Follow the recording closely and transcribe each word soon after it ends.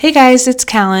Hey guys, it's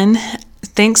Callan.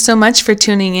 Thanks so much for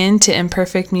tuning in to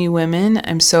Imperfect Me Women.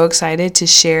 I'm so excited to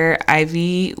share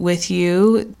Ivy with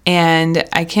you, and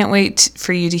I can't wait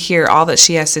for you to hear all that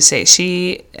she has to say.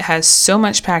 She has so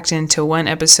much packed into one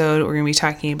episode. We're going to be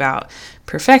talking about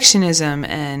perfectionism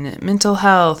and mental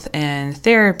health and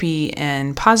therapy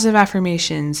and positive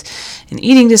affirmations and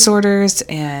eating disorders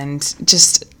and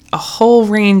just a whole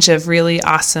range of really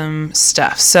awesome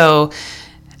stuff. So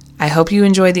I hope you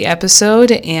enjoyed the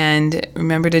episode, and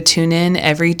remember to tune in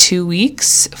every 2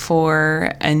 weeks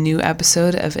for a new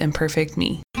episode of Imperfect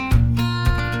Me.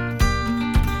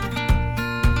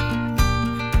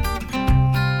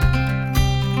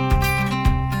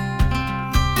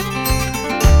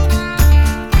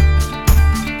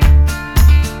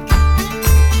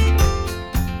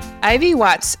 Ivy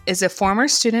Watts is a former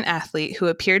student athlete who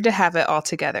appeared to have it all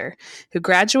together, who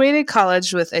graduated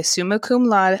college with a summa cum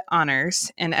laude honors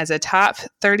and as a top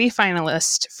 30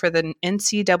 finalist for the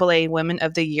NCAA Women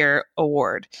of the Year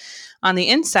award. On the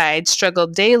inside,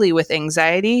 struggled daily with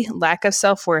anxiety, lack of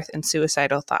self-worth, and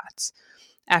suicidal thoughts.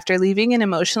 After leaving an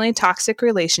emotionally toxic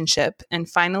relationship and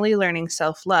finally learning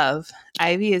self-love,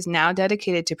 Ivy is now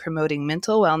dedicated to promoting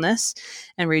mental wellness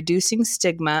and reducing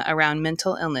stigma around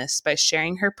mental illness by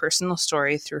sharing her personal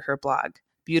story through her blog,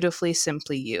 Beautifully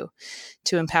Simply You,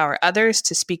 to empower others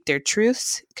to speak their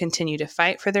truths, continue to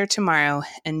fight for their tomorrow,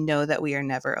 and know that we are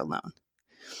never alone.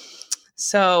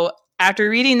 So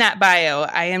after reading that bio,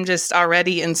 I am just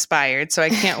already inspired. So I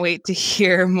can't wait to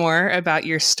hear more about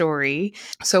your story.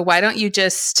 So why don't you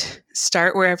just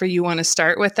start wherever you want to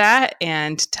start with that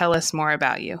and tell us more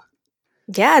about you?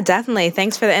 Yeah, definitely.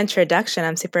 Thanks for the introduction.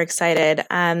 I'm super excited.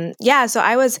 So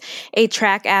I was a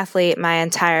track athlete my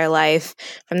entire life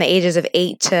from the ages of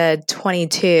 8 to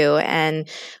 22. And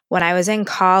when I was in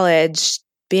college,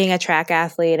 being a track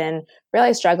athlete and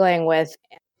really struggling with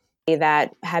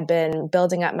that had been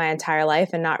building up my entire life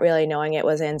and not really knowing it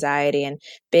was anxiety, and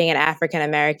being an African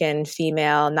American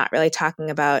female, not really talking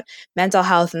about mental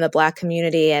health in the Black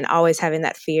community and always having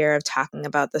that fear of talking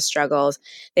about the struggles.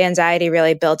 The anxiety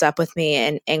really built up with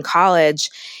me in college.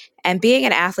 And being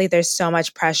an athlete, there's so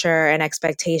much pressure and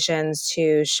expectations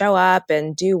to show up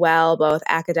and do well, both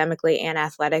academically and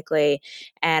athletically.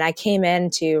 And I came in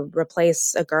to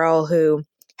replace a girl who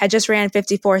had just ran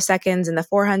 54 seconds in the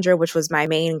 400, which was my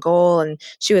main goal. And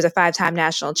she was a 5-time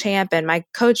national champ. And my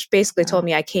coach basically told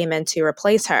me I came in to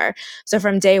replace her. So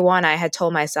from day one, I had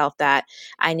told myself that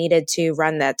I needed to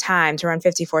run that time, to run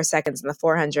 54 seconds in the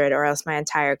 400, or else my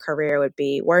entire career would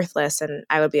be worthless and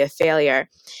I would be a failure.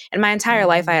 And my entire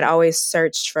life, I had always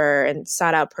searched for and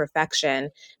sought out perfection.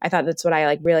 I thought that's what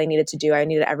I really needed to do. I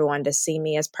needed everyone to see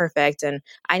me as perfect, and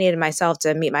I needed myself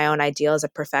to meet my own ideals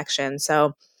of perfection.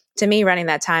 So to me, running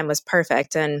that time was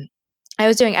perfect, and I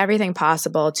was doing everything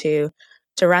possible to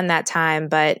run that time.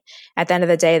 But at the end of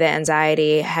the day, the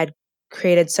anxiety had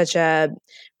created such a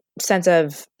sense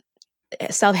of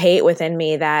self-hate within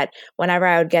me that whenever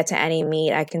I would get to any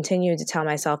meet, I continued to tell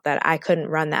myself that I couldn't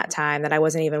run that time, that I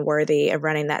wasn't even worthy of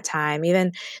running that time,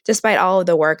 even despite all of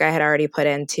the work I had already put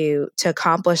into to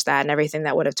accomplish that, and everything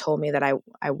that would have told me that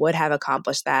I would have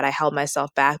accomplished that. I held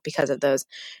myself back because of those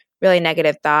really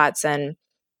negative thoughts. And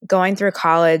going through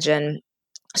college and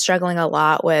struggling a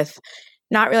lot with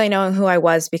not really knowing who I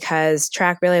was, because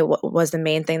track really was the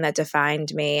main thing that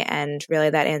defined me, and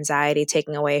really that anxiety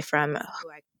taking away from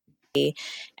who I could be,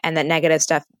 and that negative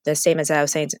stuff, the statements that I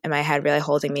was saying in my head, really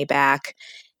holding me back.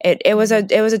 It was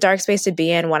a dark space to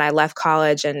be in when I left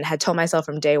college, and had told myself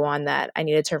from day one that I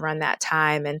needed to run that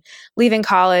time. And leaving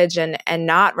college and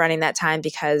not running that time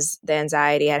because the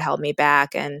anxiety had held me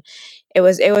back. And it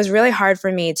was really hard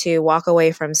for me to walk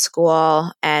away from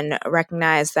school and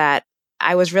recognize that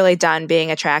I was really done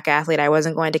being a track athlete. I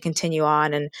wasn't going to continue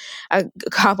on and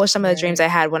accomplish some of the dreams I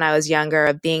had when I was younger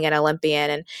of being an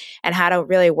Olympian, and how to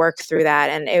really work through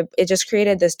that. And it just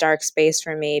created this dark space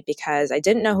for me because I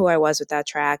didn't know who I was without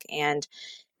track. And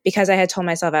because I had told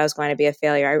myself I was going to be a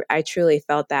failure, I truly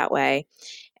felt that way.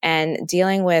 And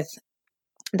dealing with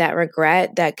that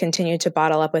regret that continued to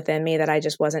bottle up within me that I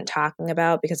just wasn't talking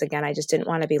about, because again, I just didn't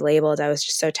want to be labeled. I was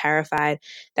just so terrified.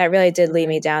 That really did lead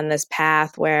me down this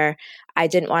path where I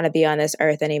didn't want to be on this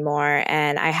earth anymore.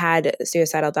 And I had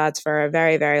suicidal thoughts for a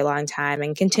very, very long time,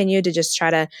 and continued to just try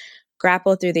to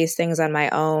grapple through these things on my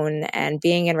own, and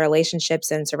being in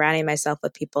relationships and surrounding myself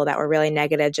with people that were really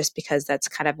negative, just because that's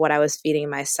kind of what I was feeding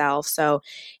myself. So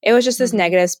it was just this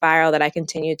negative spiral that I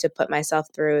continued to put myself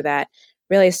through, that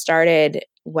really started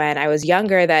when I was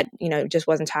younger, that, just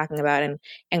wasn't talking about, and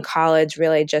in college,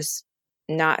 really just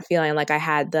not feeling like I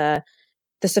had the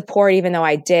the support, even though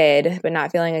I did, but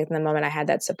not feeling like in the moment I had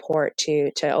that support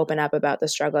to open up about the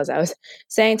struggles. I was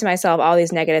saying to myself all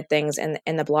these negative things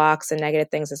in the blocks and negative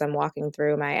things as I'm walking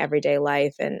through my everyday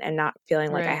life, and not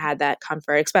feeling like I Right. had that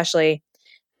comfort, especially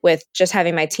with just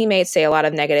having my teammates say a lot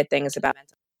of negative things about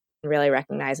it. Really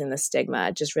recognizing the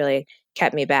stigma just really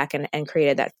kept me back and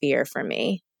created that fear for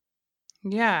me.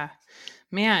 Yeah.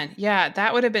 Man, yeah,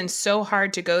 that would have been so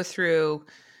hard to go through,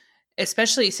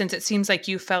 especially since it seems like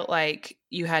you felt like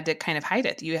you had to kind of hide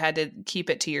it. You had to keep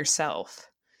it to yourself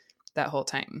that whole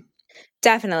time.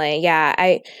 Definitely. Yeah.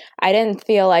 I didn't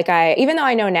feel like even though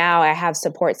I know now I have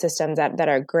support systems that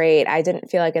are great, I didn't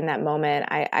feel like in that moment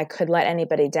I could let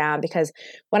anybody down, because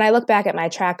when I look back at my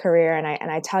track career and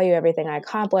I tell you everything I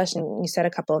accomplished, and you said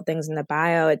a couple of things in the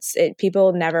bio,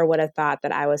 people never would have thought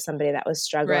that I was somebody that was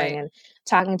struggling. Right. And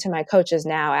talking to my coaches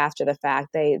now after the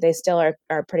fact, they still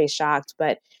are pretty shocked,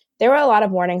 but there were a lot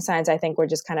of warning signs I think were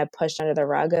just kind of pushed under the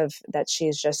rug of that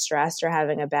she's just stressed or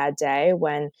having a bad day,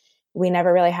 when we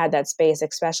never really had that space,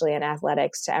 especially in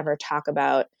athletics, to ever talk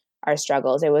about our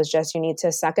struggles. It was just, you need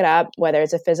to suck it up, whether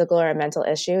it's a physical or a mental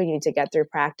issue. You need to get through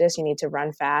practice. You need to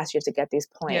run fast. You have to get these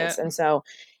Yeah. points. And so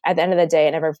at the end of the day,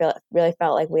 it never really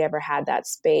felt like we ever had that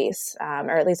space,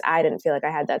 or at least I didn't feel like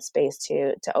I had that space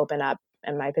to open up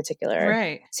in my particular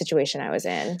Right. situation I was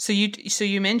in. So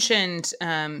you mentioned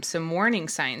some warning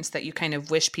signs that you kind of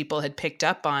wish people had picked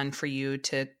up on for you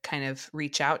to kind of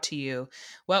reach out to you.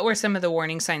 What were some of the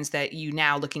warning signs that you,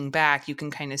 now looking back, you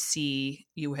can kind of see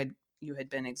you had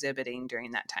been exhibiting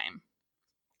during that time?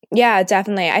 Yeah,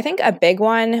 definitely. I think a big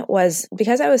one was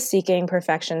because I was seeking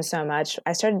perfection so much,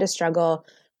 I started to struggle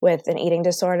with an eating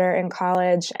disorder in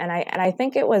college, and I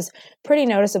think it was pretty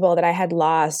noticeable that I had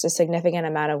lost a significant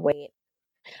amount of weight.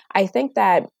 I think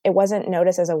that it wasn't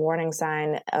noticed as a warning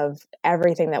sign of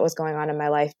everything that was going on in my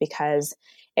life, because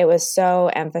it was so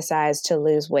emphasized to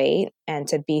lose weight and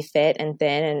to be fit and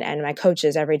thin. And my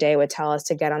coaches every day would tell us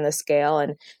to get on the scale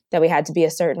and that we had to be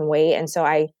a certain weight. And so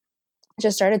I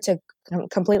just started to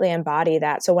completely embody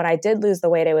that. So when I did lose the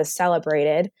weight, it was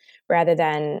celebrated rather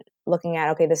than looking at,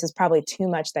 okay, this is probably too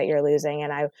much that you're losing.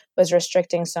 And I was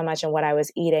restricting so much in what I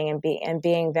was eating, and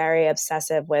being very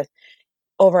obsessive with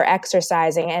over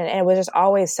exercising, and it was just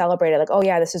always celebrated like, oh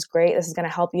yeah, this is great, this is going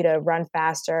to help you to run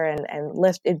faster and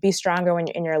lift it, be stronger when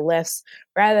you're in your lifts,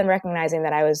 rather than recognizing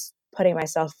that I was putting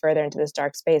myself further into this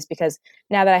dark space. Because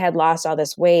now that I had lost all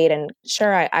this weight, and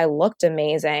sure, I looked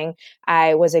amazing,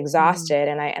 I was Mm. exhausted,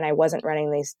 and I wasn't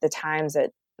running the times that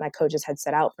my coaches had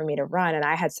set out for me to run and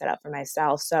I had set out for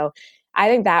myself. So I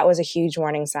think that was a huge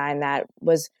warning sign that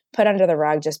was put under the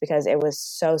rug just because it was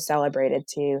so celebrated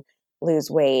to lose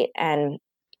weight. And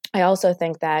I also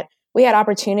think that we had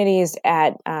opportunities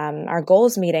at our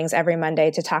goals meetings every Monday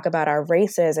to talk about our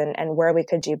races and where we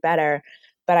could do better.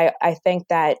 But I think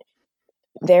that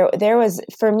there was,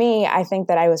 for me, I think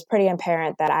that I was pretty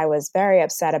apparent that I was very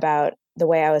upset about the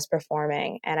way I was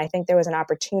performing. And I think there was an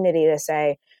opportunity to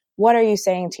say, what are you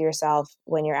saying to yourself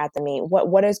when you're at the meet?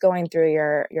 What is going through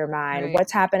your mind? Right.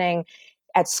 What's happening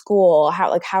at school?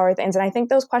 How are things? And I think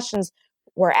those questions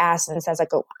were asked in a sense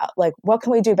like what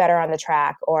can we do better on the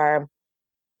track, or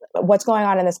what's going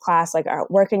on in this class, like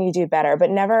where can you do better, but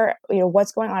never,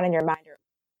 what's going on in your mind, or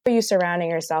who are you surrounding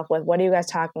yourself with, what are you guys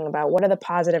talking about, what are the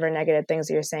positive or negative things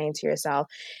that you're saying to yourself.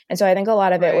 And so I think a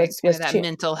lot of it Right. Kind was of that too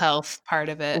mental health part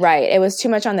of it. right, it was too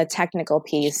much on the technical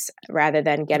piece rather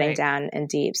than getting Right. down and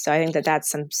deep. So I think that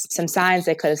that's some signs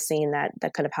they could have seen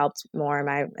that could have helped more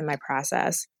in my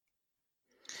process.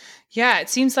 Yeah, it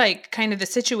seems like kind of the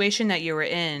situation that you were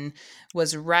in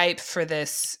was ripe for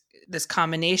this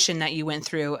combination that you went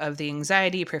through of the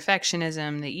anxiety,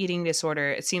 perfectionism, the eating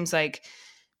disorder. It seems like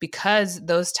because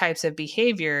those types of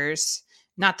behaviors,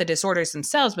 not the disorders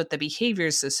themselves, but the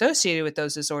behaviors associated with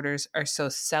those disorders are so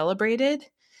celebrated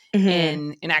Hmm.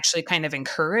 and actually kind of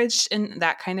encouraged in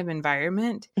that kind of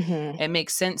environment, Hmm. it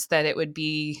makes sense that it would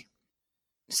be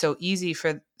so easy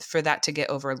for that to get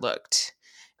overlooked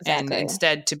and Exactly.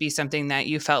 instead to be something that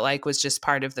you felt like was just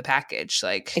part of the package,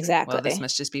 like, well, this Exactly.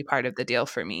 must just be part of the deal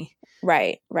for me.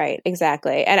 Right, right,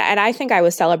 exactly. And I think I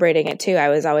was celebrating it too. I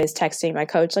was always texting my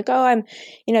coach like, "Oh, I'm,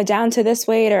 down to this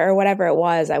weight or whatever it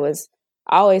was." I was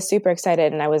always super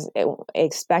excited, and I was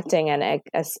expecting a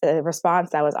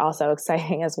response that was also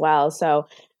exciting as well. So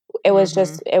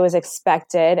Mhm. it was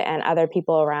expected, and other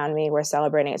people around me were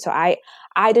celebrating it. So I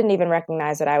didn't even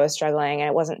recognize that I was struggling, and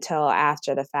it wasn't till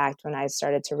after the fact when I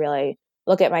started to really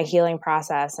look at my healing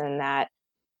process, and that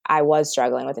I was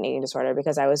struggling with an eating disorder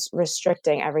because I was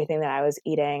restricting everything that I was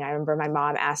eating. I remember my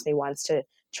mom asked me once to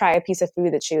try a piece of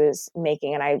food that she was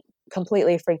making, and I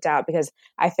completely freaked out because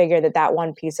I figured that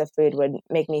one piece of food would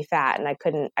make me fat, and I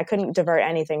couldn't divert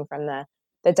anything from the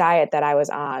diet that I was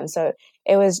on. So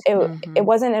it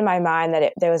wasn't in my mind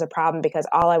that there was a problem, because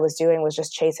all I was doing was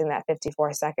just chasing that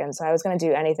 54 seconds. So I was going to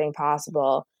do anything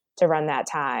possible to run that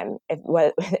time,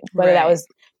 whether that was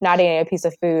not eating a piece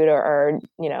of food or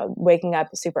waking up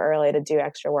super early to do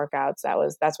extra workouts.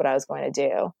 That's what I was going to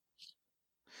do.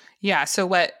 Yeah. So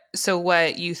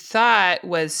what you thought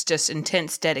was just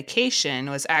intense dedication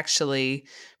was actually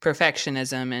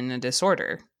perfectionism and a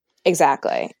disorder.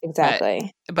 Exactly.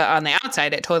 But on the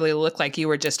outside, it totally looked like you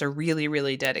were just a really,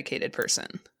 really dedicated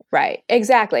person. Right.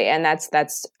 Exactly. And that's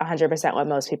 100% what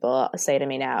most people say to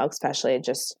me now, especially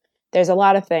just there's a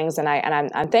lot of things, and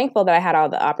I'm thankful that I had all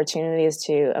the opportunities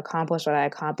to accomplish what I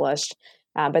accomplished.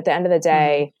 But at the end of the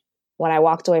day, when I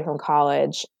walked away from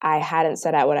college, I hadn't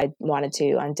set out what I wanted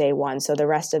to on day one. So the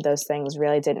rest of those things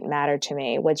really didn't matter to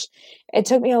me, which it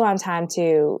took me a long time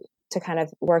to kind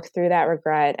of work through that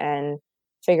regret and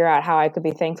figure out how I could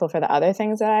be thankful for the other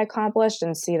things that I accomplished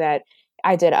and see that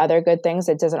I did other good things.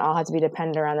 It doesn't all have to be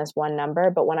dependent around this one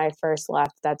number. But when I first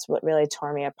left, that's what really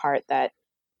tore me apart, that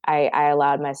I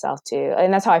allowed myself to,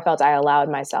 and that's how I felt. I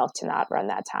allowed myself to not run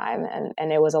that time.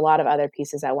 And it was a lot of other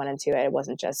pieces that went into it. It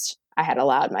wasn't just, I had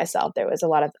allowed myself. There was a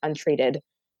lot of untreated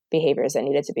behaviors that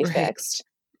needed to be fixed.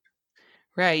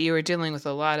 Right. You were dealing with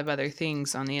a lot of other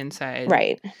things on the inside.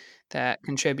 Right. That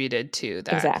contributed to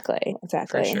that. Exactly.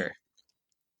 For sure.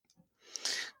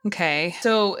 Okay.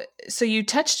 So you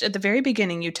touched at the very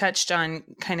beginning, you touched on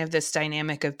kind of this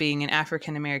dynamic of being an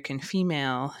African-American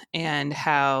female and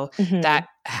how that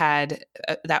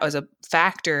was a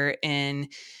factor in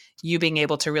you being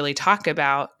able to really talk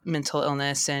about mental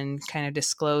illness and kind of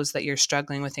disclose that you're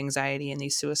struggling with anxiety and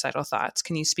these suicidal thoughts.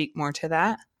 Can you speak more to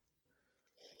that?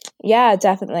 Yeah,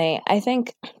 definitely. I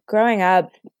think growing up,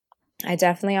 I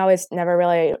definitely always never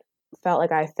really felt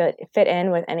like I fit in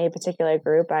with any particular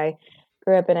group. I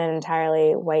grew up in an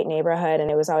entirely white neighborhood, and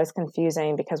it was always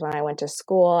confusing because when I went to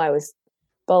school, I was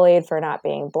bullied for not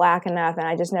being Black enough, and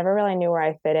I just never really knew where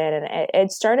I fit in. And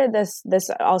it started this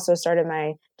also started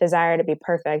my desire to be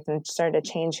perfect and started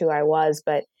to change who I was.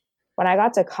 But when I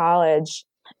got to college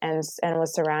and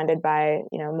was surrounded by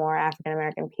more African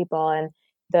American people, and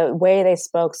the way they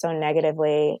spoke so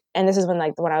negatively, and this is when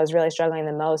I was really struggling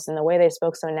the most, and the way they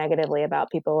spoke so negatively about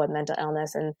people with mental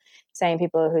illness and saying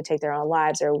people who take their own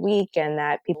lives are weak, and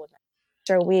that people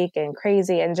are weak and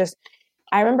crazy. And just,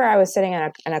 I remember I was sitting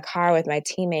in a car with my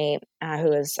teammate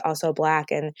who was also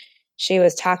Black, and she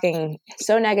was talking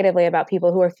so negatively about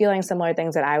people who were feeling similar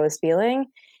things that I was feeling.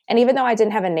 And even though I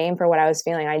didn't have a name for what I was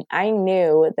feeling, I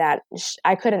knew that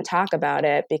I couldn't talk about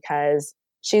it because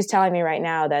she's telling me right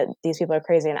now that these people are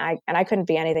crazy, and I couldn't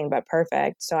be anything but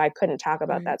perfect. So I couldn't talk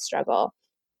about that struggle.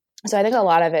 So I think a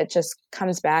lot of it just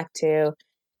comes back to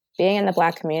being in the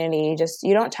Black community.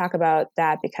 You don't talk about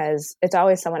that because it's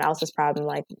always someone else's problem.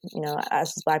 Like,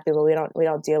 us as Black people, we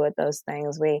don't deal with those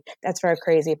things. That's for a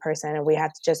crazy person, and we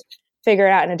have to just figure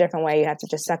it out in a different way. You have to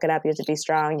just suck it up. You have to be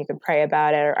strong. You can pray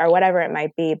about it or whatever it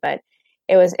might be. But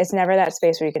it's never that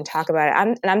space where you can talk about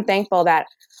it. I'm thankful that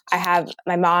I have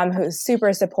my mom who's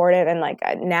super supportive and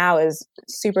now is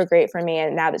super great for me.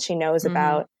 And now that she knows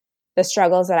about the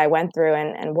struggles that I went through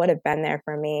and would have been there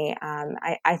for me,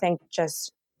 I think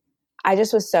I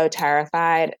just was so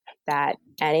terrified that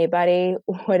anybody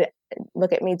would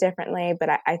look at me differently. But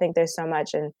I think there's so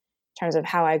much in terms of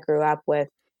how I grew up with.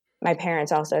 My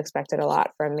parents also expected a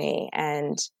lot from me.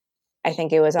 And I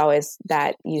think it was always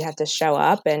that you have to show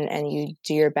up and you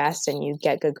do your best and you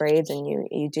get good grades and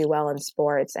you do well in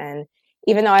sports. And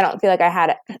even though I don't feel like I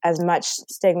had as much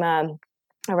stigma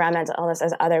around mental illness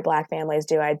as other Black families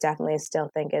do, I definitely still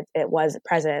think it was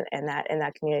present in that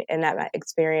community, in that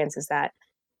experience, is that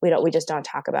we just don't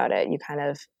talk about it. You kind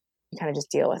of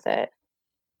just deal with it.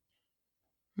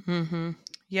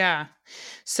 Yeah.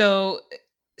 So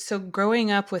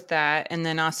growing up with that, and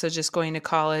then also just going to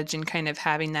college and kind of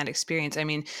having that experience. I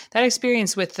mean, that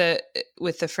experience with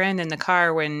the friend in the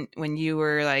car when you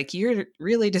were like, you're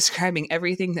really describing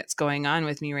everything that's going on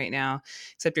with me right now,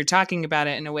 except you're talking about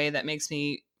it in a way that makes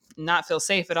me not feel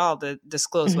safe at all to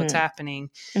disclose what's happening.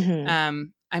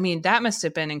 I mean, that must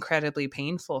have been incredibly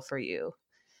painful for you.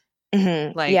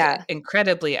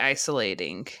 Incredibly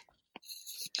isolating.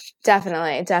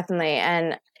 Definitely.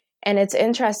 And it's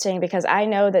interesting because I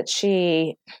know that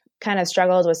she kind of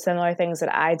struggled with similar things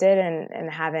that I did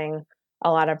and having a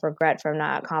lot of regret from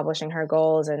not accomplishing her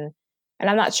goals. And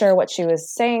I'm not sure what she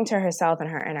was saying to herself in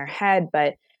her head,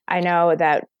 but I know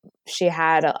that she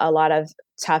had a lot of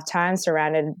tough times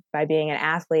surrounded by being an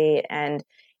athlete. And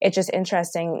it's just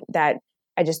interesting that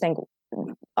I just think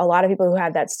a lot of people who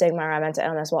have that stigma around mental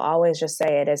illness will always just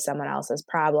say it is someone else's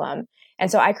problem.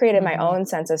 And so I created my own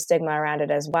sense of stigma around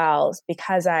it as well,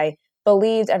 because I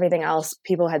believed everything else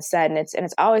people had said. And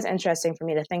it's always interesting for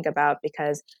me to think about,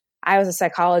 because I was a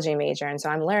psychology major. And so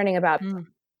I'm learning about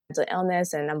mental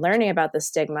illness, and I'm learning about the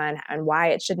stigma and why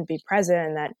it shouldn't be present,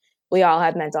 and that we all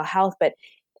have mental health. But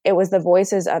it was the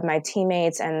voices of my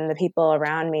teammates and the people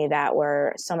around me that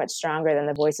were so much stronger than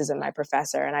the voices of my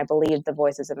professor. And I believed the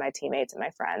voices of my teammates and my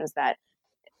friends that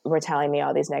were telling me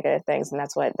all these negative things. And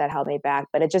that's what that held me back.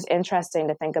 But it's just interesting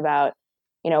to think about,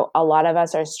 a lot of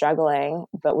us are struggling,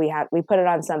 but we put it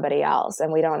on somebody else,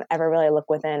 and we don't ever really look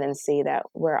within and see that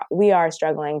we are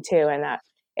struggling too. And that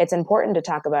it's important to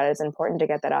talk about it. It's important to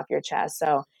get that off your chest.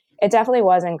 So it definitely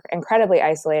was incredibly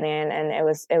isolating. And it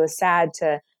was sad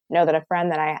to know that a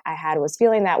friend that I had was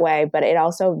feeling that way, but it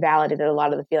also validated a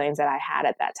lot of the feelings that I had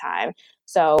at that time.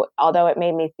 So although it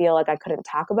made me feel like I couldn't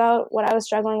talk about what I was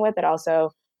struggling with, it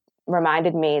also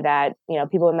reminded me that,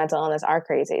 people with mental illness are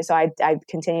crazy. So I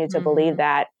continued to believe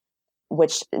that,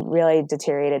 which really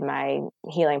deteriorated my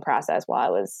healing process while I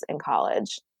was in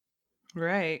college.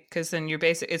 Right. Because then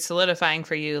it's solidifying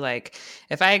for you. Like,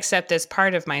 if I accept this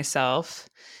part of myself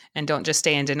and don't just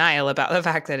stay in denial about the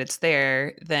fact that it's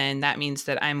there, then that means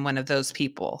that I'm one of those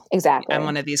people. Exactly. I'm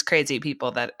one of these crazy people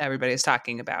that everybody's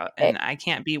talking about. And I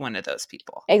can't be one of those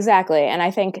people. Exactly. And I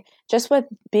think just with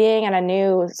being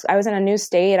I was in a new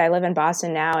state. I live in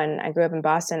Boston now, and I grew up in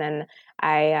Boston, and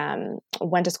I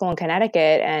went to school in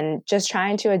Connecticut, and just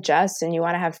trying to adjust. And you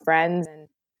want to have friends, and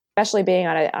especially being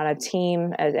on a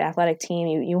team, an athletic team,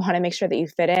 you want to make sure that you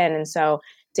fit in. And so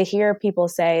to hear people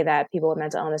say that people with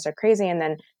mental illness are crazy, and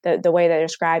then the way they're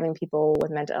describing people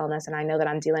with mental illness, and I know that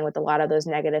I'm dealing with a lot of those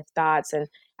negative thoughts, and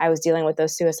I was dealing with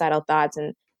those suicidal thoughts,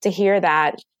 and to hear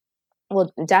that,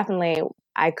 well, definitely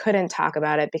I couldn't talk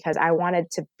about it because I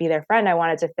wanted to be their friend. I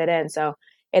wanted to fit in. So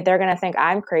if they're going to think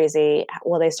I'm crazy,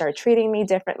 will they start treating me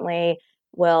differently?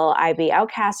 Will I be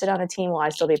outcasted on the team? Will I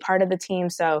still be part of the team?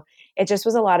 So it just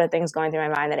was a lot of things going through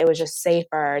my mind, that it was just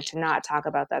safer to not talk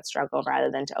about that struggle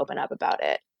rather than to open up about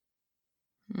it.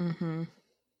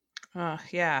 Oh,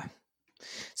 yeah.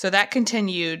 So that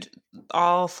continued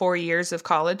all 4 years of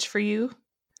college for you?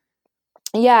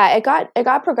 Yeah, it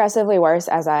got progressively worse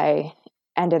as I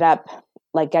ended up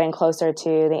getting closer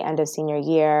to the end of senior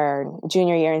year,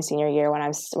 junior year and senior year, when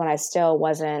I still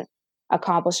wasn't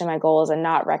accomplishing my goals and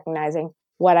not recognizing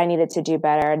what I needed to do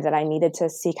better, that I needed to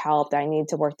seek help, that I needed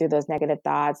to work through those negative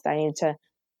thoughts, that I needed to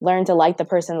learn to like the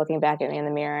person looking back at me in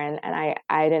the mirror. And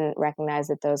I didn't recognize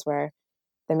that those were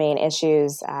the main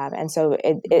issues. And so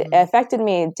it affected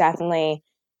me definitely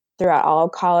throughout all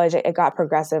of college. It got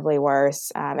progressively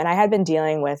worse. And I had been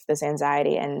dealing with this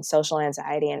anxiety and social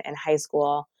anxiety in high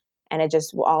school. And it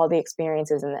just, all the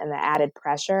experiences and the added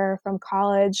pressure from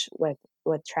college with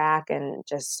track and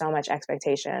just so much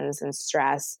expectations and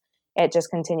stress, it just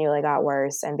continually got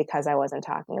worse. And because I wasn't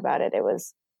talking about it, it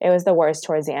was the worst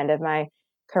towards the end of my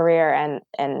career,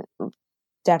 and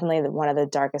definitely one of the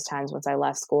darkest times once I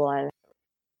left school and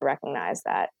recognized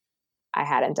that I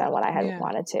hadn't done what I had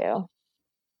wanted to.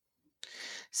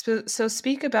 So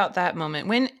speak about that moment.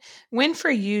 When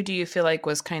for you do you feel like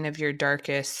was kind of your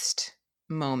darkest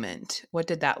moment? What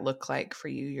did that look like for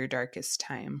you, your darkest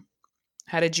time?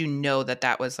 How did you know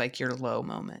that was like your low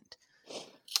moment?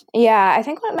 Yeah, I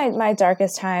think what my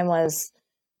darkest time was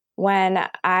when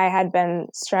I had been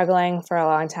struggling for a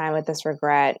long time with this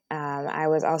regret. I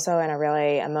was also in a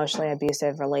really emotionally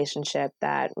abusive relationship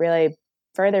that really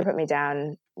further put me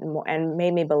down and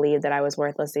made me believe that I was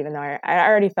worthless, even though I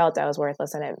already felt I was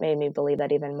worthless, and it made me believe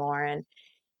that even more. And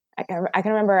I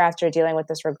can remember after dealing with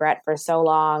this regret for so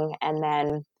long, and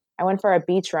then I went for a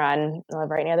beach run. I live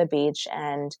right near the beach,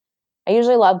 and I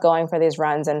usually love going for these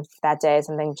runs, and that day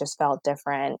something just felt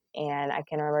different. And I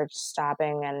can remember just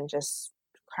stopping and just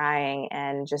crying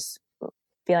and just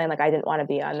feeling like I didn't want to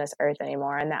be on this earth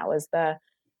anymore. And that was the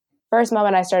first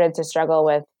moment I started to struggle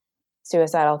with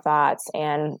suicidal thoughts.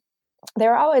 And they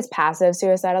were always passive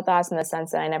suicidal thoughts, in the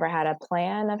sense that I never had a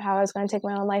plan of how I was going to take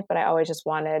my own life, but I always just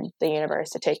wanted the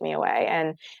universe to take me away.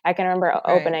 And I can remember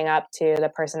opening up to the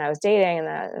person I was dating in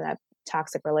that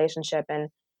toxic relationship, and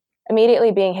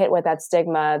immediately being hit with that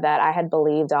stigma that I had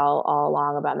believed all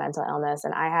along about mental illness.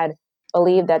 And I had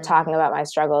believed that talking about my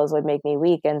struggles would make me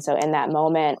weak. And so in that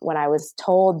moment, when I was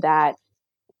told that,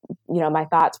 my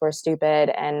thoughts were stupid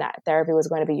and therapy was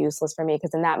going to be useless for me,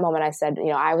 because in that moment I said,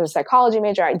 I was a psychology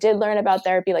major. I did learn about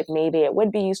therapy. Like, maybe it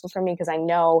would be useful for me, because I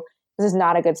know this is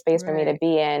not a good space for me to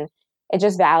be in. It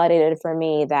just validated for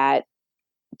me that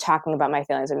talking about my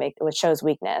feelings would shows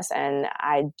weakness. And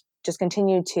I just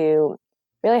continued to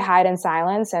really hide in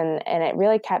silence. And it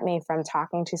really kept me from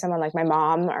talking to someone like my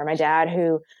mom or my dad,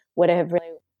 who would have really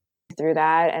through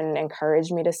that and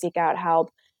encouraged me to seek out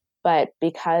help. But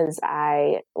because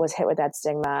I was hit with that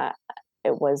stigma,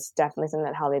 it was definitely something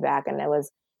that held me back. And that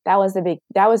was definitely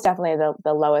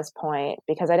the lowest point,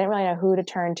 because I didn't really know who to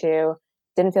turn to.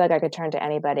 Didn't feel like I could turn to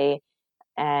anybody.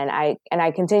 And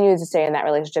I continued to stay in that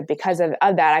relationship because of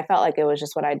that. I felt like it was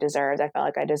just what I deserved. I felt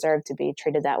like I deserved to be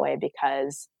treated that way,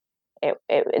 because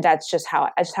that's just how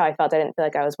I felt. I didn't feel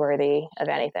like I was worthy of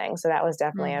anything. So that was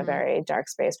definitely a very dark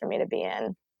space for me to be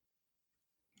in.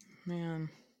 Man,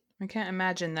 I can't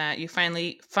imagine that. You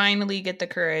finally get the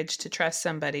courage to trust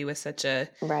somebody with such a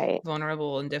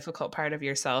vulnerable and difficult part of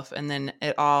yourself, and then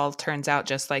it all turns out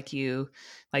just like the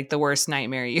worst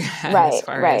nightmare you had, as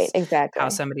far as exactly how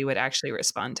somebody would actually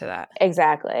respond to that.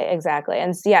 Exactly.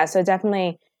 And yeah, so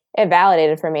definitely it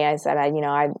validated for me. I said,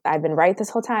 I've been right this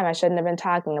whole time. I shouldn't have been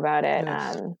talking about it.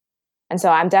 And so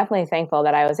I'm definitely thankful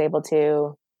that I was able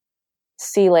to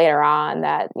see later on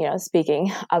that,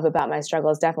 speaking up about my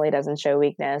struggles definitely doesn't show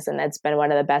weakness. And it's been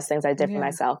one of the best things I did for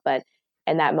myself. But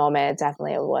in that moment, it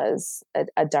definitely was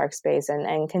a dark space,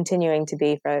 and continuing to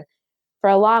be for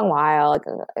a long while, like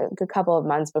a good couple of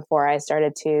months before I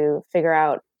started to figure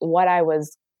out what I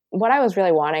was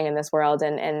really wanting in this world,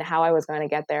 and how I was going to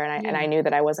get there. And I knew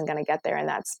that I wasn't going to get there in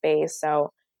that space.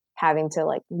 So having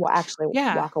to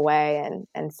walk away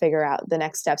and figure out the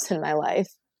next steps in my life.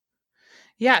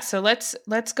 Yeah. So let's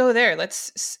go there.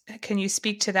 Can you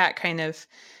speak to that kind of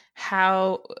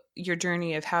how your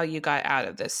journey of how you got out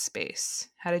of this space?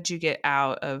 How did you get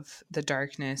out of the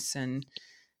darkness and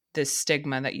this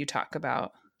stigma that you talk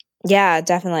about? Yeah,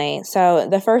 definitely. So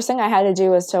the first thing I had to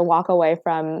do was to walk away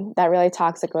from that really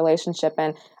toxic relationship.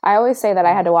 And I always say that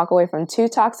I had to walk away from 2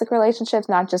 toxic relationships,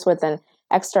 not just with an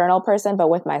external person, but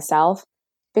with myself,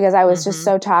 because I was just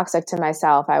so toxic to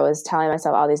myself. I was telling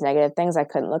myself all these negative things. I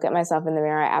couldn't look at myself in the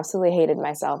mirror. I absolutely hated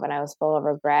myself, and I was full of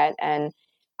regret. And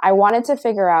I wanted to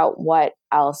figure out what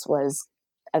else was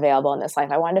available in this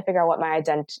life. I wanted to figure out what my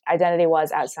identity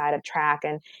was outside of track,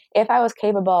 and if I was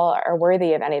capable or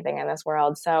worthy of anything in this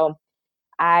world. So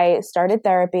I started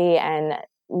therapy, and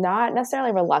not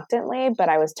necessarily reluctantly, but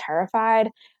I was terrified.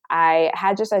 I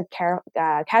had just a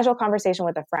casual conversation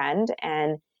with a friend,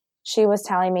 and she was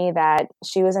telling me that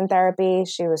she was in therapy,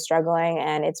 she was struggling,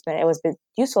 and it was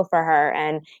useful for her.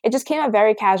 And it just came up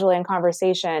very casually in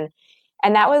conversation.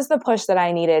 And that was the push that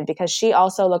I needed, because she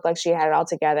also looked like she had it all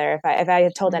together. If I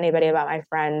had told anybody about my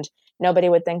friend, nobody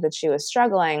would think that she was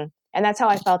struggling. And that's how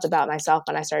I felt about myself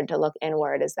when I started to look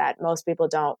inward, is that most people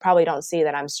probably don't see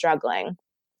that I'm struggling,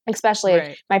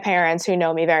 especially my parents, who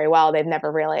know me very well. They've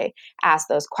never really asked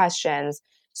those questions.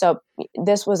 So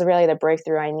this was really the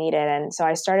breakthrough I needed. And so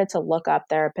I started to look up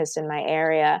therapists in my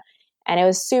area. And it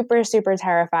was super, super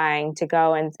terrifying to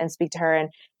go and speak to her, and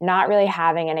not really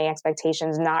having any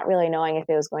expectations, not really knowing if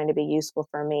it was going to be useful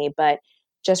for me, but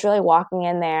just really walking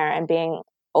in there and being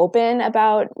open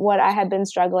about what I had been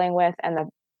struggling with and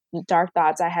the dark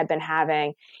thoughts I had been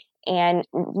having, and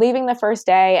leaving the first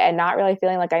day and not really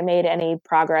feeling like I made any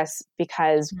progress,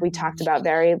 because we talked about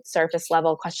very surface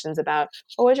level questions about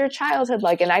what was your childhood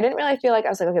like. And I didn't really feel like, I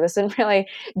was like, okay, this didn't really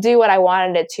do what I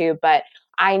wanted it to, but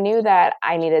I knew that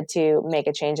I needed to make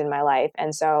a change in my life.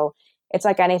 And so it's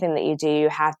like anything that you do, you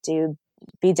have to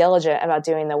be diligent about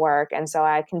doing the work. And so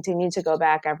I continued to go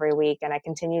back every week, and I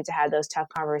continued to have those tough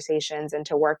conversations and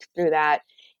to work through that,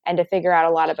 and to figure out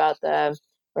a lot about the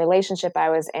relationship I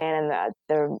was in,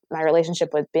 and my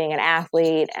relationship with being an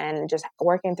athlete, and just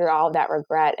working through all of that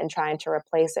regret and trying to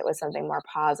replace it with something more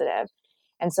positive.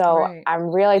 And so I'm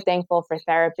really thankful for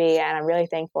therapy, and I'm really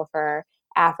thankful for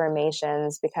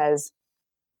affirmations, because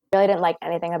I really didn't like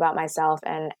anything about myself,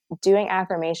 and doing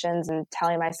affirmations and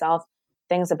telling myself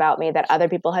things about me that other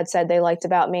people had said they liked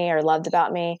about me or loved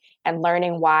about me, and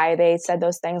learning why they said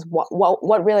those things,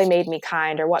 what really made me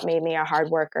kind, or what made me a hard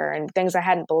worker, and things I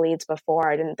hadn't believed before.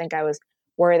 I didn't think I was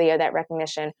worthy of that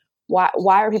recognition. Why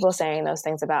are people saying those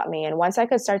things about me? And once I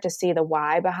could start to see the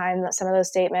why behind some of those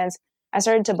statements, I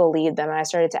started to believe them, and I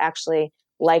started to actually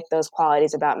like those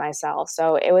qualities about myself.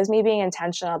 So it was me being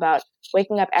intentional about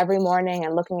waking up every morning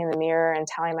and looking in the mirror and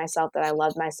telling myself that I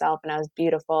loved myself and I was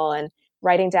beautiful, and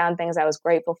writing down things I was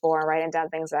grateful for, and writing down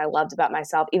things that I loved about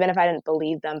myself, even if I didn't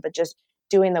believe them, but just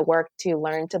doing the work to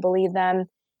learn to believe them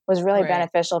was really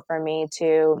beneficial for me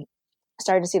to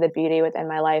start to see the beauty within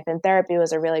my life. And therapy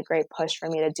was a really great push for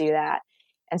me to do that.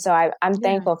 And so I'm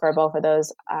thankful for both of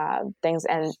those things.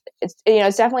 And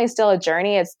it's definitely still a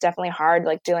journey. It's definitely hard,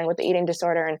 like dealing with the eating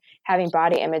disorder and having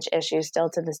body image issues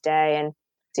still to this day, and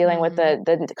dealing with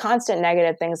the constant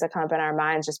negative things that come up in our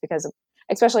minds, just because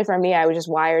especially for me, I was just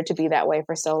wired to be that way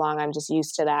for so long. I'm just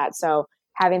used to that. So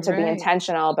having to be Right.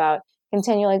 intentional about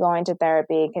continually going to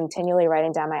therapy, continually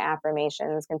writing down my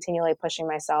affirmations, continually pushing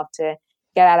myself to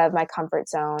get out of my comfort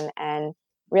zone, and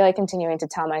really continuing to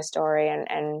tell my story,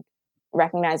 and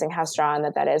recognizing how strong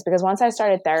that is. Because once I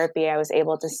started therapy, I was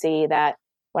able to see that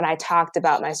when I talked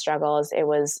about my struggles, it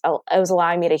was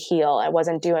allowing me to heal. I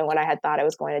wasn't doing what I had thought I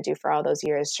was going to do for all those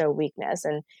years, show weakness.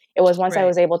 And it was once I Right.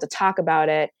 was able to talk about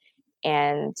it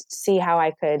and see how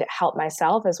I could help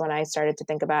myself, is when I started to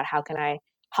think about how can I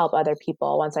help other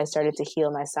people, once I started to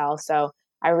heal myself. So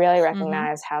I really Mm-hmm.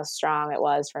 recognize how strong it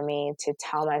was for me to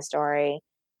tell my story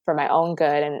for my own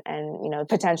good, and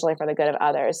potentially for the good of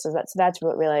others. So that's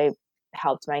what really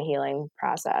helped my healing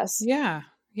process. Yeah.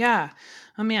 Yeah.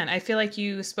 Oh man, I feel like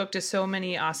you spoke to so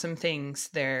many awesome things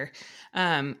there.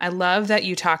 I love that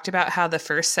you talked about how the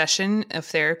first session of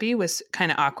therapy was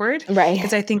kind of awkward, because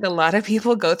Right. I think a lot of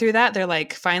people go through that. They're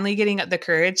like finally getting up the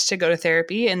courage to go to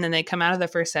therapy, and then they come out of the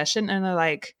first session and they're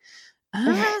like,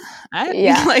 I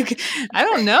Yeah, like I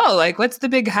don't know, like what's the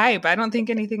big hype? I don't think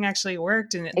anything actually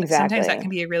worked, and sometimes that exactly. can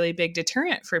be a really big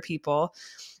deterrent for people.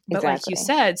 But like you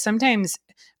Exactly. said, sometimes,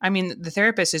 I mean, the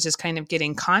therapist is just kind of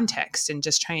getting context and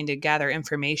just trying to gather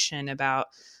information about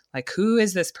like who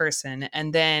is this person,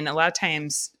 and then a lot of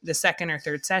times the second or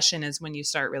third session is when you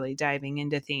start really diving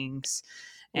into things,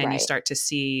 and you Right. start to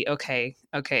see, okay,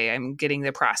 I'm getting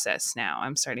the process now.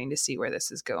 I'm starting to see where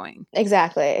this is going.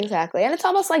 Exactly, exactly. And it's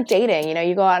almost like dating.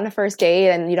 You go out on a first date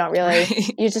and Right.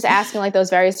 you're just asking like those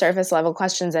very surface level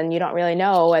questions, and you don't really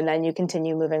know. And then you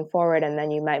continue moving forward, and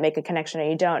then you might make a connection or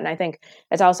you don't. And I think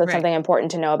it's also Right. something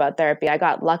important to know about therapy. I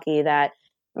got lucky that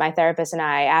my therapist and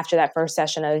I, after that first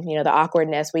session of, the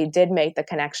awkwardness, we did make the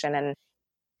connection, and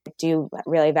do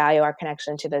really value our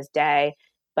connection to this day.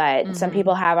 But some Mhm.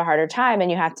 people have a harder time, and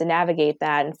you have to navigate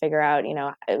that and figure out,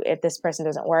 if this person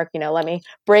doesn't work, let me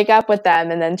break up with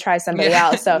them and then try somebody Yeah.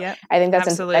 else. So Yep. I think that's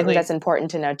Absolutely.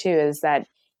 important to know too, is that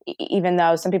even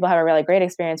though some people have a really great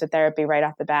experience with therapy right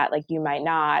off the bat, like you might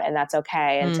not, and that's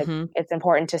okay. Mhm. It's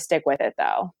important to stick with it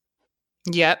though.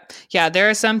 Yep. Yeah,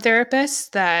 there are some therapists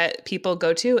that people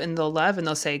go to and they'll love, and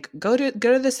they'll say go to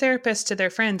this therapist to their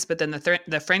friends, but then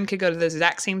the friend could go to the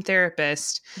exact same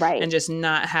therapist Right. and just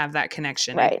not have that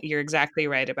connection. Right. You're exactly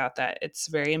right about that. It's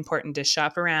very important to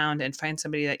shop around and find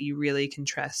somebody that you really can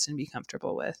trust and be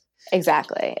comfortable with.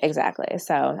 Exactly, exactly.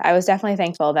 So I was definitely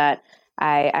thankful that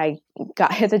I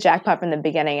got hit the jackpot from the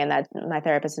beginning, and that my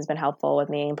therapist has been helpful with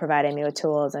me and providing me with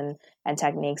tools and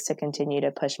techniques to continue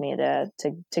to push me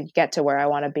to get to where I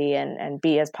want to be, and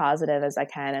be as positive as I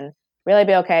can, and really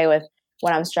be okay with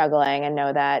when I'm struggling, and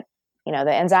know that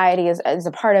the anxiety is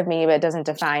a part of me, but it doesn't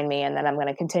define me, and that I'm going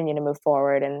to continue to move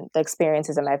forward, and the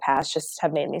experiences in my past just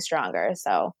have made me stronger.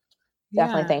 So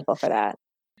definitely Yeah. thankful for that.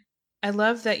 I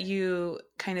love that you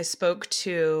kind of spoke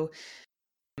to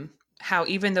how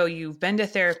even though you've been to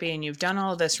therapy and you've done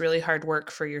all this really hard work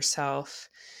for yourself,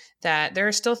 that there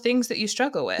are still things that you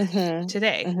struggle with Mhm.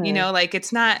 today. Mhm. Like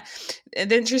it's not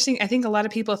the interesting. I think a lot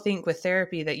of people think with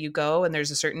therapy that you go and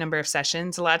there's a certain number of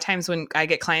sessions. A lot of times when I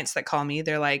get clients that call me,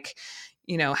 they're like,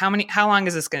 how long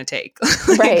is this going to take?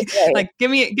 Right, right. like give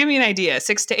me an idea.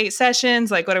 6 to 8 sessions.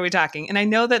 Like, what are we talking? And I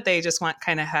know that they just want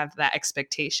kind of have that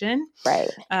expectation. Right.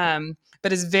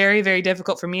 But it's very, very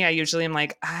difficult for me. I usually am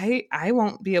like, I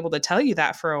won't be able to tell you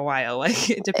that for a while.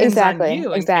 Like it depends on Exactly,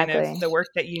 you and kind of exactly. the work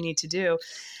that you need to do.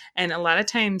 And a lot of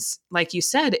times, like you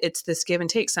said, it's this give and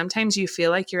take. Sometimes you feel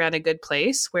like you're at a good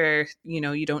place where,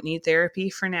 you don't need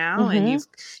therapy for now, and Mhm.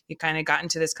 you kind of gotten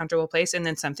to this comfortable place, and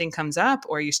then something comes up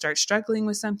or you start struggling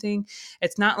with something.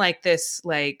 It's not like this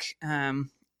like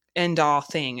end all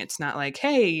thing. It's not like,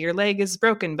 hey, your leg is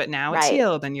broken, but now it's Right,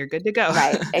 healed and you're good to go.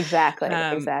 right. Exactly,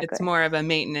 It's exactly. more of a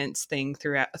maintenance thing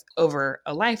throughout over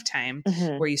a lifetime,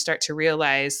 Mhm. where you start to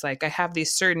realize like I have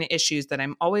these certain issues that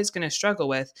I'm always going to struggle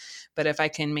with, but if I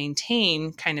can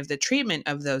maintain kind of the treatment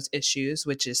of those issues,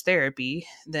 which is therapy,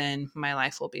 then my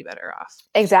life will be better off.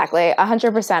 Exactly,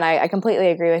 100%. I completely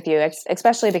agree with you,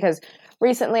 especially because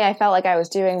recently I felt like I was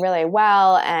doing really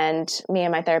well, and me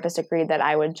and my therapist agreed that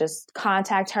I would just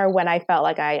contact her when I felt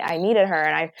like I needed her.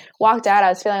 And I walked out, I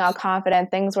was feeling all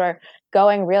confident. Things were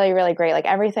going really, really great. Like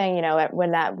everything,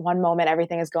 when that one moment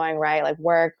everything is going right, like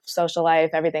work, social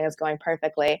life, everything is going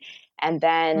perfectly. And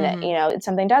then, Hmm.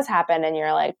 something does happen, and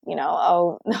you're like,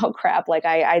 oh, no crap. Like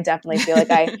I definitely feel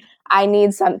like I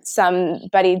need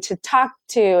somebody to talk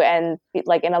to, and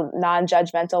like in a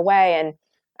non-judgmental way. And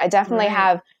I definitely Right.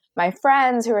 have my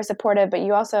friends who are supportive, but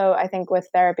you also, I think with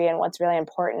therapy, and what's really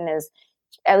important is,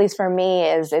 at least for me,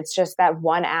 is it's just that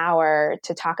 1 hour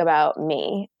to talk about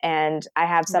me. And I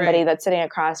have somebody Right. that's sitting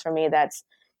across from me that's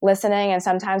listening and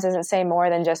sometimes doesn't say more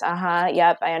than just,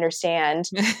 yep, I understand.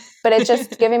 But it's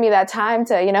just giving me that time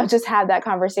to, just have that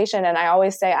conversation. And I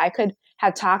always say I could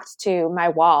have talked to my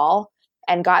wall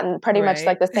and gotten pretty much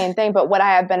like the same thing. But would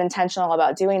I have been intentional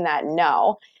about doing that?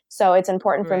 No. So it's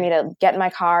important for me to get in my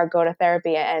car, go to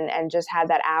therapy, and just have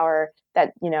that hour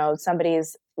that,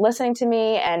 somebody's listening to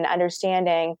me and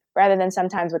understanding, rather than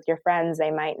sometimes with your friends,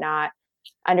 they might not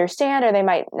understand, or they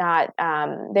might not,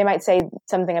 they might say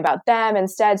something about them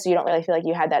instead. So you don't really feel like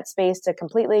you had that space to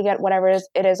completely get whatever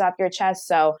it is off your chest.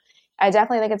 So I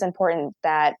definitely think it's important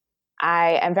that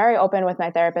I am very open with my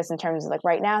therapist in terms of like,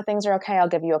 right now things are okay, I'll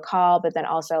give you a call. But then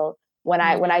also when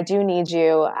I do need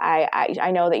you,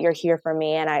 I know that you're here for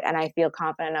me, and I feel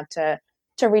confident enough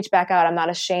to reach back out. I'm not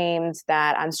ashamed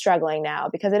that I'm struggling now,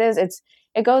 because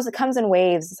it comes in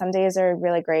waves. Some days are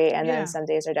really great, and then some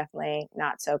days are definitely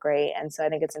not so great. And so I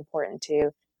think it's important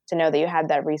to know that you have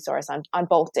that resource on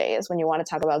both days, when you want to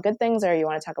talk about good things or you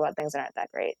want to talk about things that aren't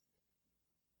that great.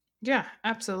 Yeah,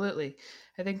 absolutely.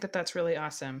 I think that that's really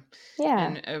awesome. Yeah.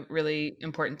 And a really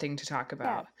important thing to talk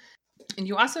about. Yeah. And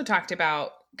you also talked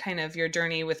about kind of your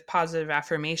journey with positive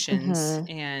affirmations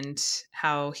and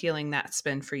how healing that's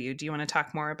been for you. Do you want to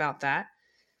talk more about that?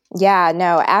 Yeah,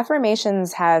 no,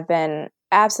 affirmations have been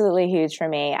absolutely huge for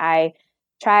me. I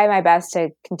try my best to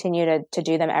continue to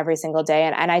do them every single day.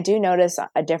 And I do notice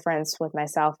a difference with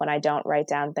myself when I don't write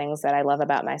down things that I love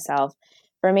about myself.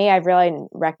 For me, I've really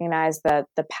recognized the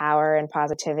power and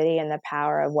positivity and the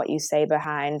power of what you say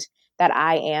behind that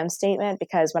I am statement.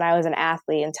 Because when I was an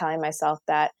athlete and telling myself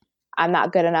that I'm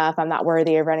not good enough, I'm not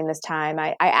worthy of running this time,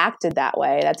 I acted that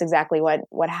way. That's exactly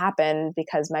what happened,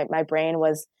 because my brain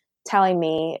was telling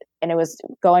me, and it was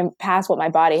going past what my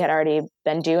body had already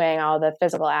been doing, all the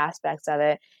physical aspects of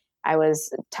it. I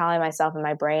was telling myself in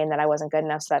my brain that I wasn't good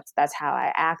enough. So that's how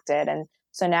I acted. And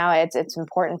so now it's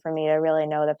important for me to really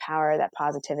know the power of that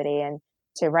positivity, and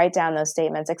to write down those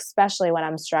statements, especially when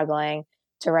I'm struggling,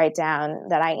 to write down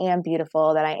that I am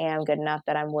beautiful, that I am good enough,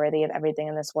 that I'm worthy of everything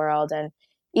in this world. And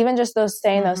even just those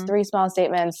those 3 small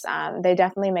statements, they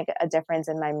definitely make a difference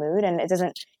in my mood. And it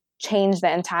doesn't change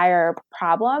the entire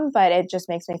problem, but it just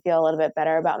makes me feel a little bit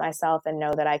better about myself and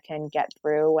know that I can get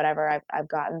through whatever I've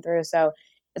gotten through. So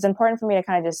it's important for me to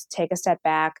kind of just take a step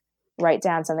back, write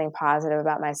down something positive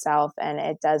about myself. And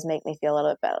it does make me feel a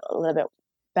little bit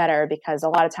better, because a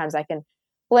lot of times I can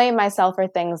blame myself for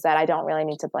things that I don't really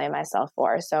need to blame myself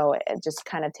for. So just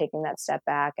kind of taking that step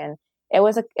back. And it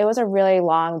was a really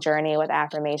long journey with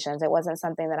affirmations. It wasn't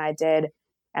something that I did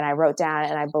and I wrote down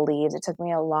and I believed. It took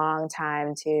me a long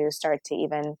time to start to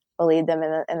even believe them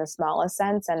in the smallest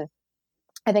sense. And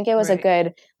I think it was a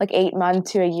good 8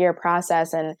 month to a year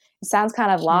process. And it sounds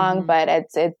kind of long, but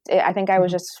I think I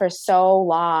was just for so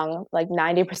long, like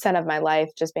 90% of my life,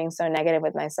 just being so negative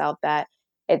with myself, that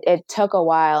it took a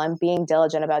while, and being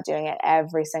diligent about doing it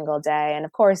every single day. And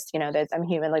of course, I'm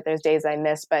human, like there's days I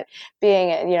miss, but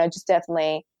being, just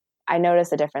definitely, I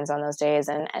noticed a difference on those days,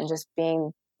 and just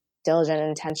being diligent and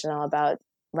intentional about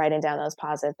writing down those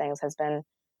positive things has been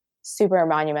super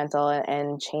monumental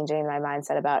in changing my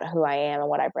mindset about who I am and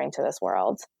what I bring to this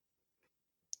world.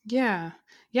 Yeah.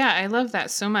 Yeah. I love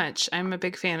that so much. I'm a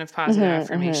big fan of positive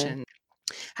affirmation.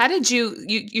 How did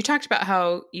you talked about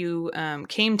how you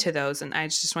came to those, and I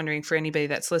was just wondering, for anybody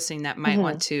that's listening that might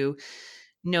want to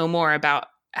know more about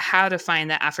how to find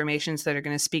the affirmations that are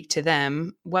going to speak to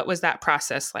them, what was that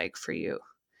process like for you?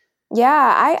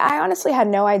 Yeah, I honestly had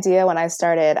no idea when I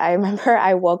started. I remember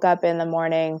I woke up in the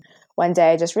morning one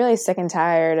day just really sick and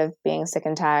tired of being sick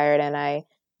and tired, and I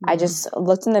just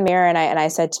looked in the mirror and I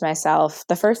said to myself,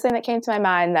 the first thing that came to my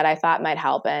mind that I thought might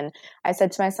help, and I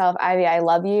said to myself, Ivy, I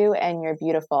love you and you're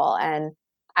beautiful. And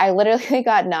I literally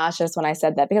got nauseous when I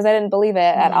said that, because I didn't believe it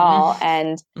at all.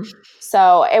 And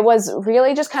so it was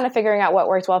really just kind of figuring out what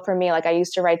worked well for me. Like I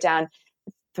used to write down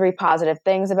 3 positive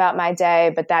things about my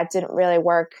day, but that didn't really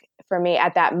work for me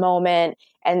at that moment.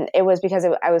 And it was because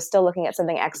I was still looking at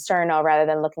something external rather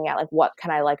than looking at like, what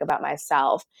can I like about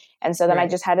myself? And so then I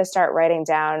just had to start writing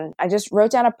down. I just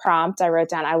wrote down a prompt. I wrote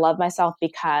down, I love myself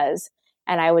because,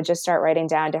 and I would just start writing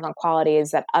down different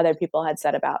qualities that other people had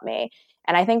said about me.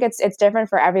 And I think it's different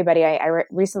for everybody. I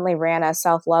recently ran a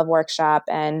self-love workshop,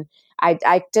 and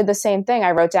I did the same thing.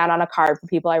 I wrote down on a card for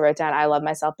people, I wrote down, I love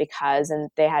myself because,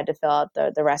 and they had to fill out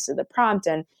the rest of the prompt.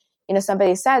 And,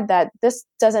 somebody said that this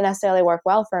doesn't necessarily work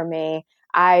well for me.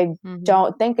 I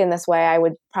don't think in this way. I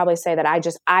would probably say that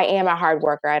I am a hard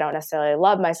worker. I don't necessarily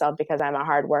love myself because I'm a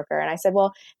hard worker. And I said,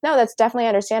 well, no, that's definitely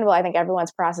understandable. I think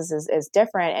everyone's process is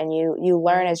different, and you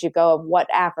learn as you go of what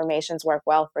affirmations work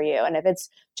well for you. And if it's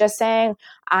just saying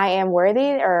I am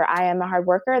worthy or I am a hard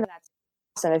worker, then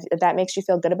If that makes you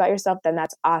feel good about yourself, then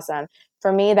that's awesome.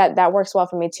 For me, that works well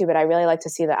for me too, but I really like to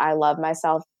see that I love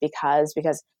myself because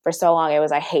for so long it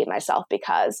was I hate myself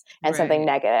because, and something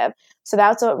negative. So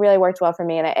that's what really worked well for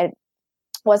me. And it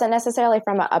wasn't necessarily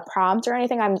from a prompt or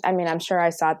anything. I'm sure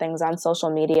I saw things on social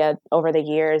media over the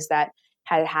years that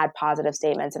had positive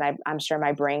statements, and I'm sure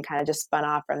my brain kind of just spun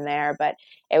off from there. But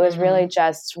it was really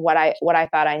just what I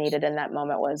thought I needed in that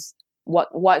moment was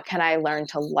what can I learn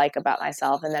to like about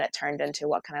myself? And then it turned into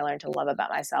what can I learn to love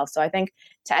about myself? So I think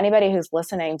to anybody who's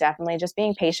listening, definitely just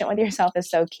being patient with yourself is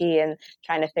so key, and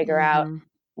trying to figure out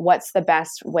what's the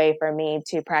best way for me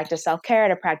to practice self-care,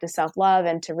 to practice self-love,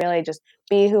 and to really just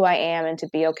be who I am and to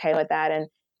be okay with that, and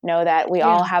know that we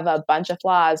all have a bunch of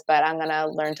flaws, but I'm going to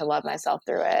learn to love myself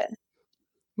through it.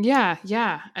 Yeah.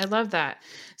 Yeah. I love that.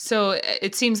 So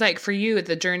it seems like for you,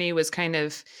 the journey was kind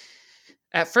of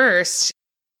at first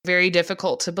very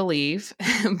difficult to believe,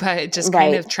 but just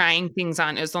kind of trying things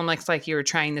on. It was almost like you were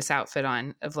trying this outfit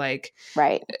on of like,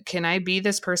 can I be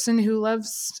this person who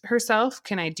loves herself?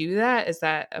 Can I do that? Is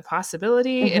that a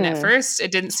possibility? And at first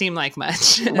it didn't seem like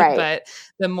much, but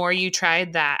the more you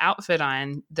tried that outfit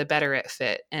on, the better it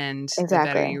fit. And the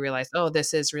better you realize, oh,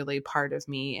 this is really part of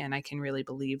me and I can really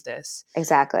believe this.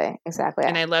 Exactly.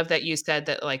 And I love that you said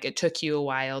that like it took you a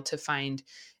while to find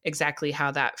exactly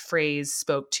how that phrase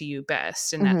spoke to you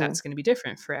best, and that's going to be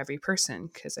different for every person,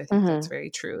 because I think that's very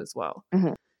true as well.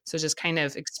 So just kind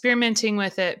of experimenting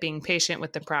with it, being patient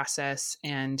with the process.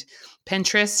 And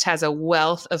Pinterest has a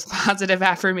wealth of positive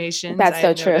affirmations. That's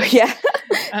so true. Yeah.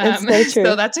 That's so true.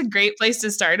 So that's a great place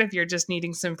to start if you're just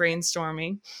needing some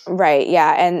brainstorming. Right.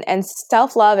 Yeah. And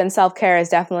self-love and self-care is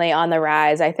definitely on the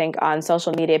rise. I think on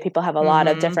social media, people have a lot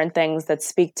of different things that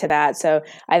speak to that. So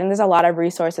I think there's a lot of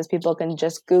resources people can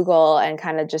just Google and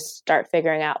kind of just start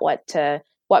figuring out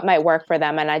what might work for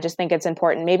them. And I just think it's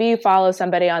important. Maybe you follow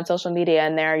somebody on social media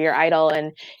and they're your idol,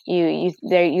 and you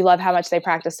love how much they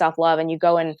practice self-love, and you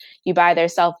go and you buy their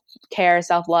self-care,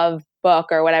 self-love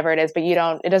book or whatever it is, but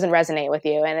it doesn't resonate with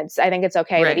you. And I think it's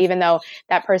okay that even though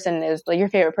that person is your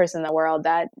favorite person in the world,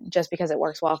 that just because it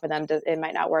works well for them, it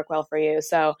might not work well for you.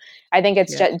 So I think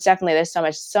it's definitely, there's so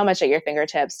much at your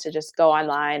fingertips to just go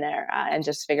online and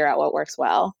just figure out what works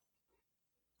well.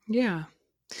 Yeah.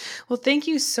 Well, thank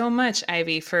you so much,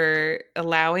 Ivy, for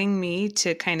allowing me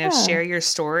to kind of share your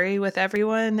story with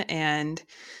everyone, and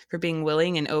for being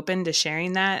willing and open to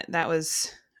sharing that. That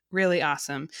was really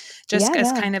awesome. Just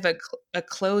as kind of a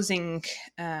closing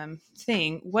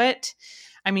thing,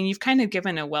 you've kind of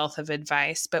given a wealth of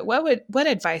advice, but what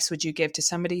advice would you give to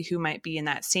somebody who might be in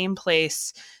that same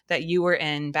place that you were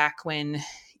in back when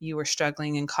you were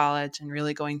struggling in college and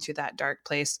really going through that dark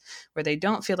place where they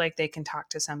don't feel like they can talk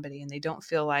to somebody and they don't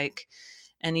feel like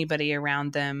anybody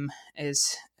around them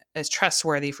is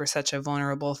trustworthy for such a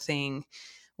vulnerable thing?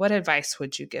 What advice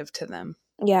would you give to them?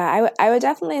 Yeah, I would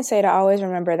definitely say to always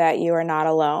remember that you are not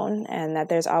alone, and that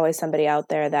there's always somebody out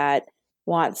there that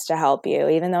wants to help you,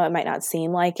 even though it might not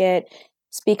seem like it.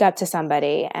 Speak up to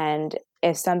somebody, and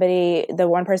if the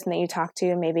one person that you talk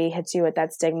to maybe hits you with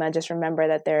that stigma, just remember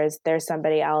that there's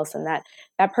somebody else, and that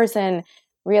person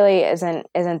really isn't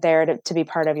there to be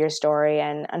part of your story.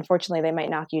 And unfortunately, they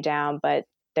might knock you down, but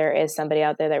there is somebody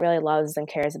out there that really loves and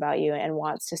cares about you and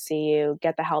wants to see you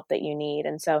get the help that you need.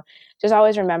 And so just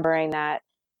always remembering that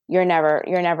you're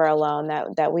never alone,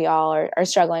 that we all are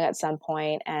struggling at some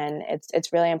point. And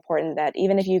it's really important that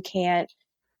even if you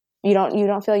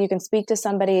don't feel you can speak to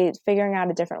somebody, figuring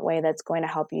out a different way that's going to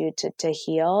help you to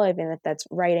heal, even if that's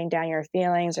writing down your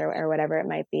feelings or whatever it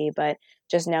might be. But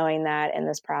just knowing that in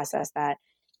this process that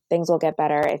things will get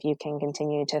better if you can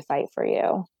continue to fight for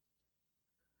you.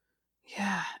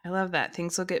 Yeah, I love that.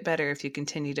 Things will get better if you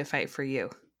continue to fight for you.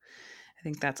 I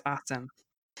think that's awesome.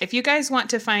 If you guys want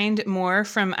to find more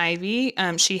from Ivy,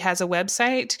 she has a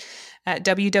website at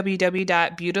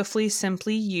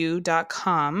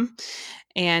www.beautifullysimplyyou.com.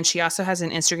 And she also has an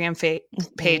Instagram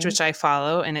page, which I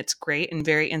follow, and it's great and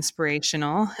very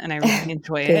inspirational, and I really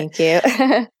enjoy it. Thank you.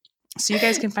 So you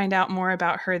guys can find out more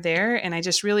about her there, and I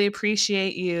just really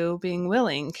appreciate you being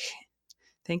willing.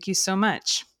 Thank you so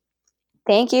much.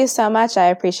 Thank you so much. I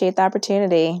appreciate the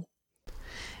opportunity.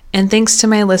 And thanks to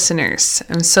my listeners.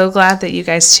 I'm so glad that you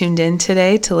guys tuned in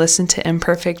today to listen to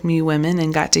Imperfect Me Women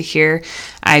and got to hear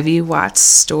Ivy Watts'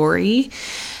 story.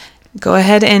 Go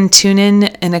ahead and tune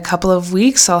in a couple of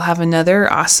weeks. I'll have another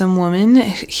awesome woman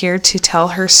here to tell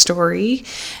her story.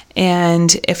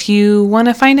 And if you want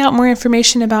to find out more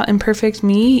information about Imperfect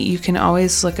Me, you can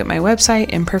always look at my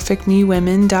website,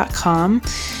 imperfectmewomen.com.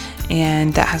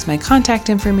 and that has my contact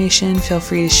information. Feel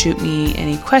free to shoot me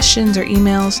any questions or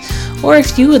emails, or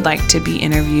if you would like to be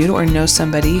interviewed or know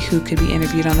somebody who could be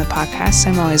interviewed on the podcast.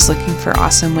 I'm always looking for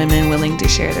awesome women willing to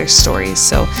share their stories,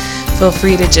 so feel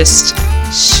free to just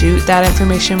shoot that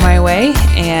information my way,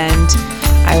 and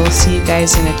I will see you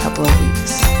guys in a couple of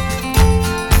weeks.